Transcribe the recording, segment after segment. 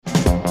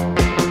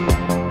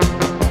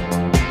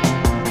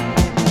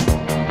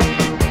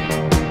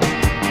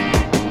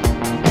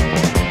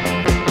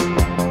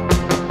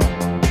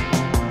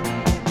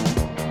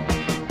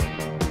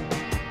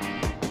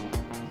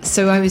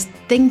So I was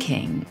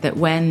thinking that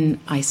when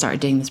I started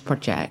doing this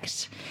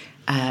project,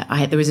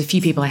 there was a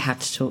few people I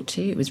had to talk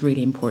to. It was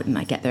really important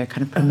I get their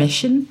kind of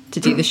permission to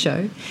do the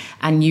show.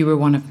 And you were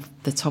one of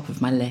the top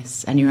of my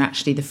list. And you're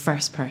actually the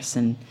first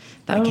person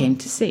that I came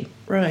to see.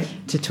 Right.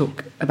 To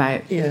talk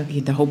about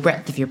the whole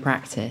breadth of your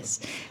practice.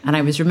 And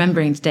I was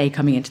remembering today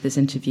coming into this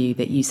interview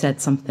that you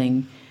said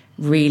something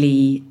that's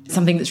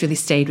really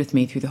stayed with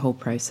me through the whole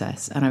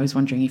process. And I was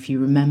wondering if you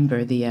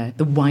remember the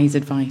wise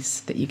advice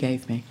that you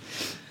gave me.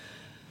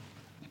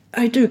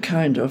 I do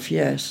kind of,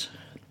 yes.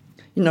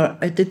 You know,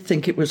 I did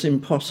think it was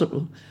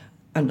impossible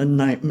and a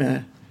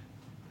nightmare.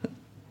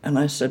 And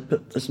I said,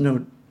 but there's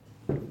no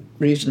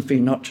reason for you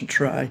not to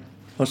try,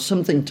 or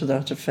something to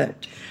that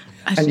effect.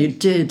 And you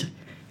did.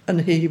 And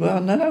here you are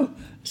now.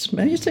 It's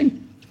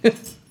amazing.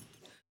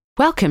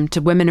 Welcome to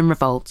Women in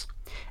Revolt,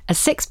 a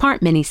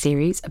 6-part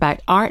mini-series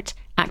about art,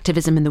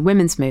 activism and the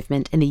women's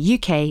movement in the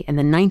UK in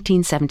the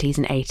 1970s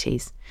and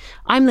 80s.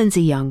 I'm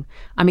Lindsay Young.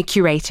 I'm a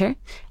curator,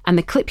 and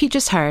the clip you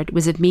just heard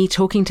was of me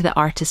talking to the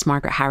artist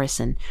Margaret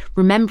Harrison,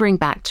 remembering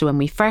back to when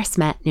we first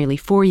met nearly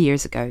 4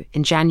 years ago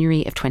in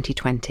January of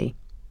 2020.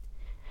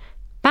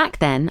 Back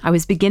then, I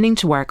was beginning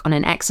to work on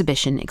an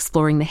exhibition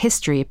exploring the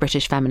history of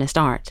British feminist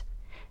art.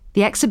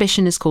 The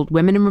exhibition is called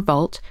Women in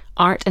Revolt,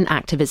 Art and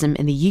Activism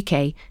in the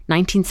UK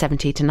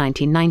 1970 to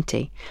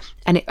 1990,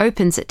 and it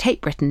opens at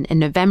Tate Britain in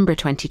November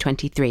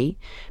 2023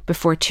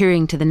 before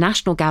touring to the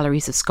National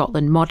Galleries of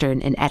Scotland Modern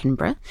in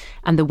Edinburgh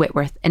and the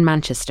Whitworth in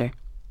Manchester.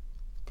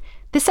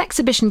 This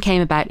exhibition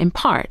came about in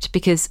part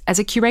because, as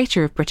a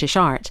curator of British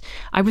art,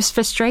 I was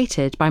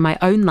frustrated by my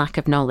own lack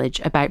of knowledge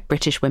about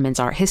British women's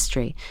art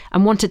history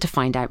and wanted to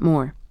find out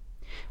more.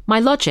 My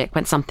logic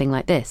went something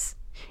like this.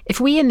 If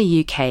we in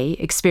the UK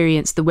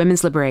experienced the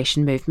women's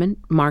liberation movement,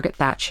 Margaret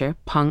Thatcher,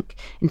 punk,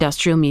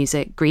 industrial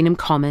music, Greenham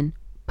Common,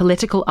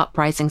 political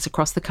uprisings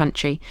across the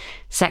country,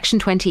 Section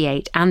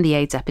 28 and the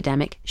AIDS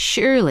epidemic,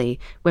 surely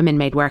women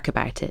made work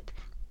about it.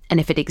 And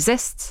if it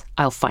exists,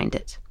 I'll find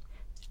it.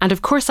 And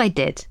of course I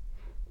did,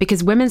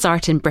 because women's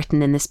art in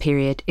Britain in this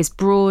period is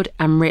broad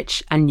and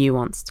rich and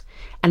nuanced,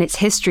 and its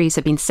histories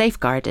have been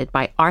safeguarded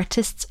by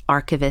artists,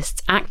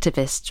 archivists,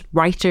 activists,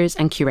 writers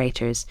and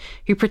curators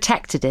who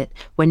protected it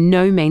when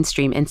no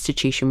mainstream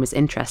institution was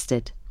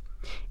interested.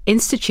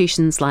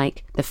 Institutions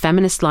like the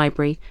Feminist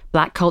Library,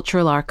 Black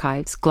Cultural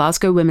Archives,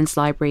 Glasgow Women's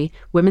Library,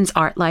 Women's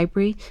Art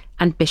Library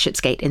and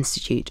Bishopsgate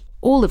Institute,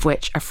 all of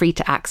which are free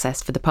to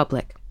access for the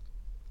public.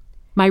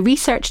 My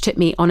research took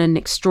me on an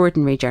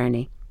extraordinary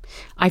journey.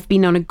 I've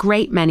been on a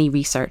great many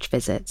research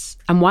visits,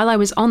 and while I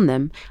was on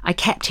them, I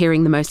kept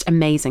hearing the most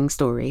amazing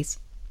stories.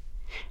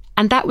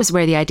 And that was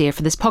where the idea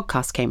for this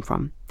podcast came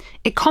from.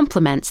 It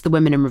complements the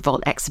Women in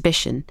Revolt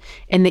exhibition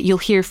in that you'll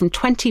hear from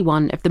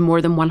 21 of the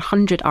more than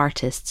 100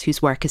 artists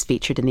whose work is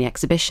featured in the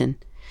exhibition.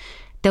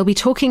 They'll be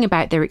talking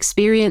about their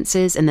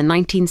experiences in the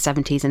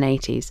 1970s and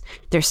 80s,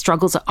 their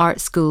struggles at art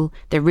school,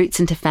 their roots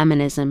into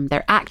feminism,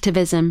 their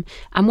activism,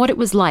 and what it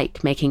was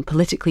like making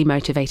politically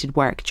motivated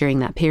work during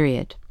that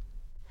period.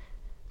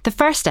 The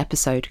first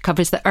episode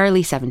covers the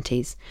early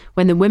 70s,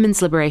 when the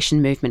women's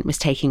liberation movement was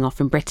taking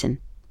off in Britain.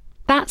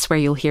 That's where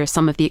you'll hear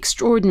some of the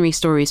extraordinary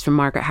stories from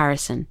Margaret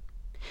Harrison.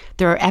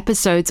 There are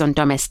episodes on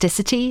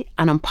domesticity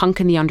and on punk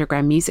and the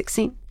underground music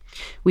scene.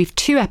 We've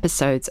 2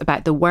 episodes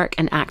about the work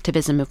and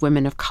activism of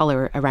women of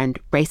colour around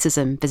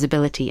racism,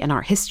 visibility and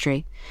art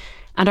history.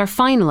 And our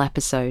final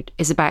episode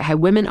is about how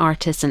women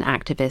artists and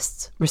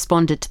activists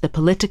responded to the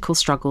political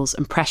struggles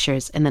and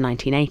pressures in the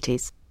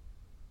 1980s.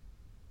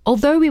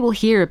 Although we will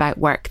hear about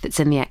work that's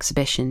in the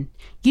exhibition,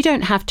 you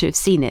don't have to have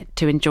seen it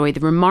to enjoy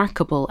the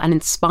remarkable and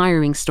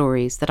inspiring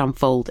stories that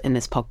unfold in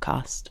this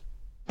podcast.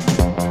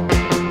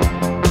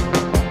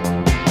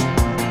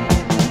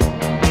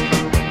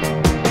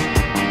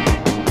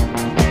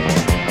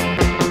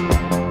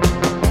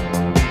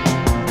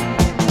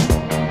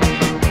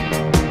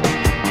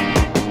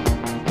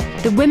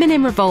 The Women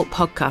in Revolt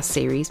podcast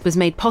series was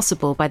made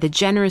possible by the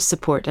generous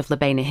support of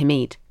Labena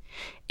Hamid.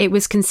 It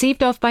was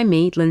conceived of by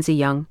me, Lindsay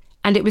Young,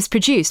 and it was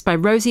produced by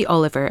Rosie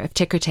Oliver of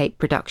Ticker Tape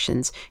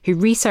Productions, who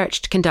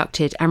researched,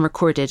 conducted and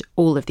recorded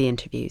all of the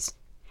interviews.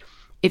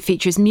 It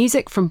features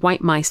music from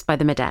White Mice by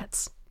the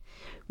Madettes.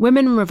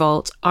 Women in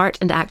Revolt, Art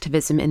and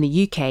Activism in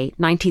the UK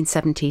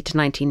 1970 to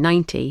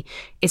 1990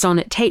 is on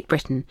at Tate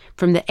Britain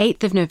from the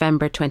 8th of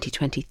November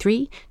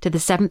 2023 to the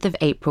 7th of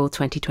April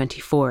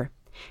 2024.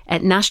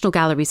 At National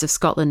Galleries of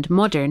Scotland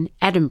Modern,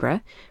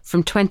 Edinburgh,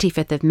 from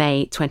 25th of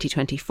May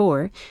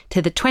 2024 to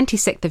the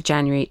 26th of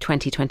January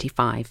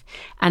 2025,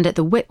 and at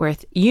the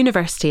Whitworth,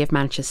 University of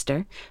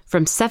Manchester,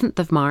 from 7th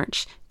of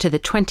March to the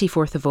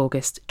 24th of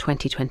August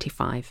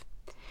 2025.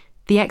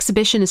 The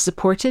exhibition is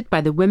supported by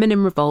the Women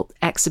in Revolt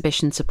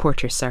Exhibition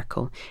Supporters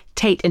Circle,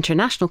 Tate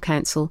International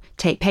Council,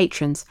 Tate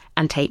patrons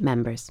and Tate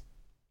members.